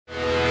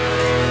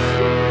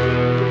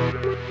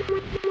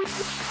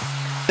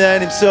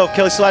And himself,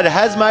 Kelly Slater,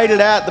 has made it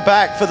out the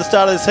back for the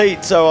start of this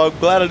heat, so I'm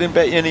glad I didn't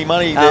bet you any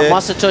money there.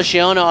 Masatoshi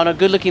Ono on a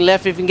good-looking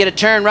left, if he can get a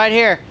turn right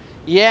here.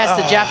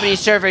 Yes, the Japanese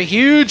surfer,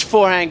 huge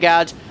forehand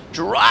gouge,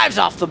 drives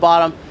off the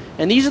bottom.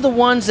 And these are the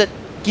ones that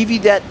give you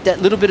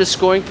that little bit of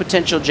scoring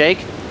potential,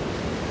 Jake.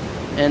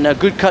 And a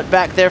good cut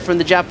back there from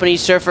the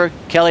Japanese surfer,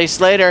 Kelly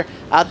Slater,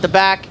 out the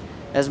back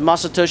as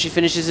Masatoshi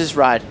finishes his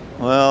ride.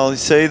 Well, you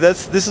see,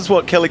 this is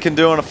what Kelly can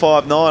do on a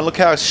 5.9. Look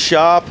how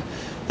sharp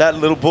that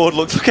little board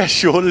looks. Look how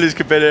short it is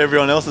compared to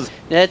everyone else's.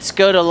 Let's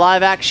go to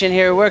live action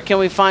here. Where can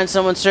we find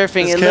someone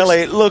surfing?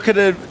 Kelly, look at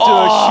it, do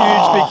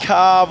a huge big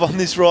carve on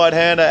this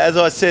right-hander. As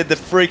I said, the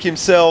freak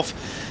himself,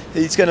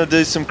 he's going to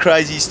do some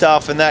crazy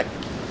stuff, and that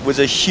was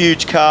a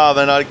huge carve,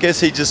 and I guess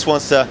he just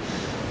wants to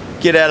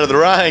get out of the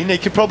rain. He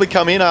could probably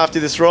come in after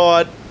this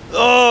ride.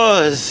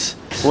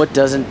 What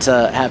doesn't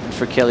happen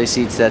for Kelly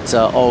Seats, that's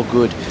all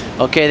good.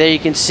 Okay, there you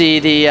can see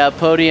the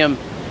podium.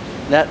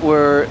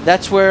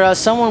 That's where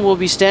someone will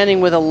be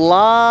standing with a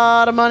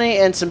lot of money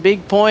and some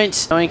big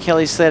points. Knowing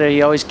Kelly Slater,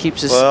 he always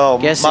keeps us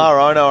guessing.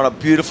 Ono on a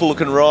beautiful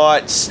looking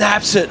ride,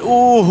 snaps it.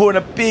 Ooh, in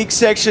a big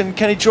section.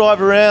 Can he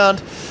drive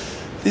around?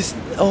 It's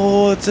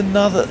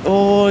another.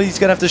 He's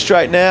gonna have to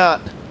straighten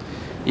out.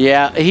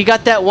 Yeah, he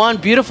got that one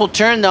beautiful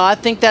turn though. I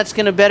think that's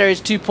gonna better his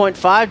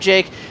 2.5,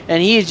 Jake,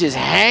 and he is just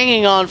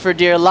hanging on for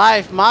dear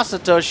life.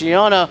 Masatoshi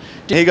Ono.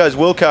 Here goes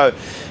Wilco.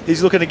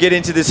 He's looking to get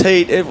into this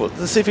heat.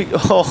 Let's see if he.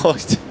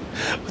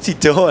 What's he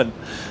doing?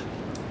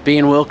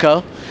 Being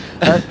Wilco.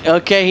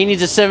 Okay, he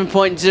needs a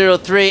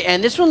 7.03,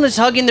 and this one is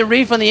hugging the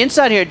reef on the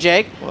inside here,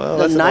 Jake. Well,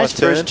 that's a nice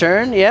first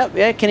turn. Yep,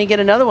 yeah. Can he get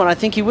another one? I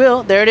think he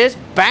will. There it is.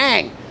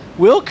 Bang!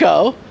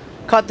 Wilco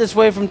caught this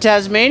wave from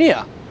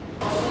Tasmania.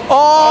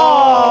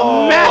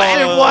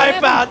 Massive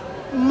wipeout.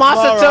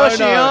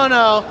 Masatoshi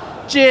Ono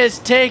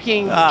just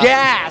taking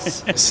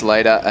gas.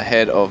 Slater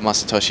ahead of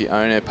Masatoshi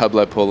Ono,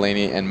 Pablo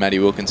Paulini and Matty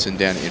Wilkinson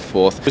down in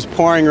fourth. It was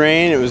pouring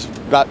rain, it was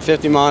about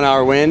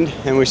 50-mile-an-hour wind,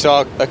 and we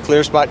saw a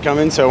clear spot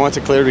coming, so once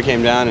it cleared we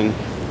came down and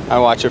I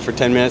watched it for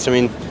 10 minutes. I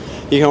mean,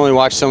 you can only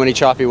watch so many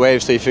choppy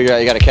waves till you figure out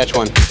you got to catch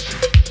one.